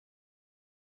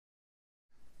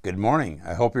Good morning.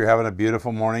 I hope you're having a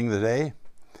beautiful morning today.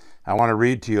 I want to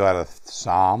read to you out of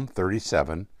Psalm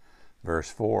 37,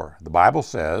 verse 4. The Bible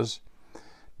says,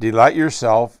 "Delight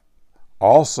yourself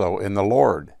also in the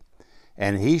Lord,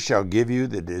 and he shall give you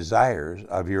the desires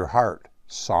of your heart."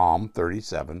 Psalm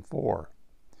 37, 4.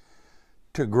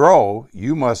 To grow,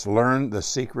 you must learn the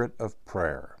secret of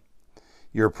prayer.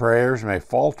 Your prayers may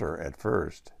falter at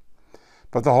first,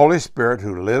 but the Holy Spirit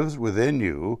who lives within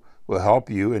you will help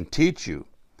you and teach you.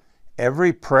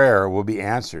 Every prayer will be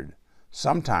answered.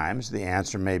 Sometimes the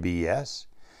answer may be yes,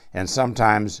 and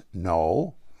sometimes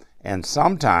no, and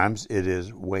sometimes it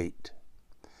is wait.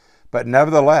 But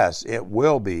nevertheless, it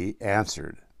will be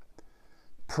answered.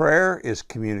 Prayer is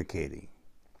communicating.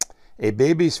 A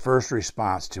baby's first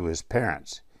response to his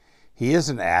parents. He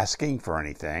isn't asking for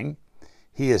anything.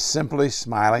 He is simply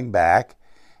smiling back,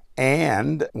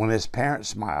 and when his parents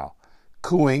smile,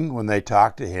 cooing when they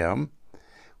talk to him.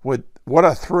 What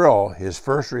a thrill his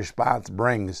first response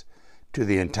brings to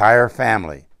the entire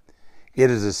family. It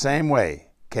is the same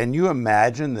way. Can you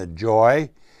imagine the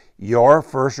joy your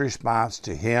first response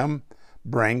to him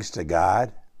brings to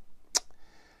God?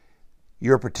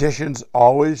 Your petitions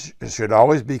should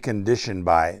always be conditioned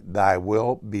by "Thy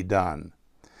will be done."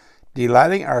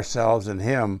 Delighting ourselves in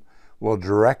him will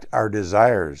direct our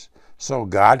desires so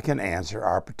God can answer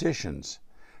our petitions.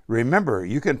 Remember,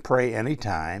 you can pray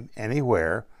anytime,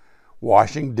 anywhere,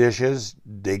 washing dishes,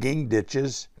 digging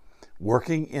ditches,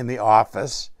 working in the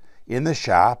office, in the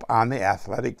shop, on the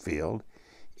athletic field,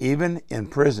 even in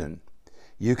prison.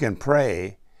 You can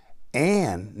pray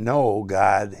and know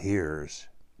God hears.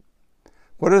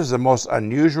 What is the most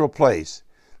unusual place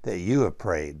that you have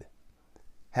prayed?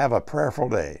 Have a prayerful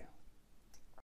day.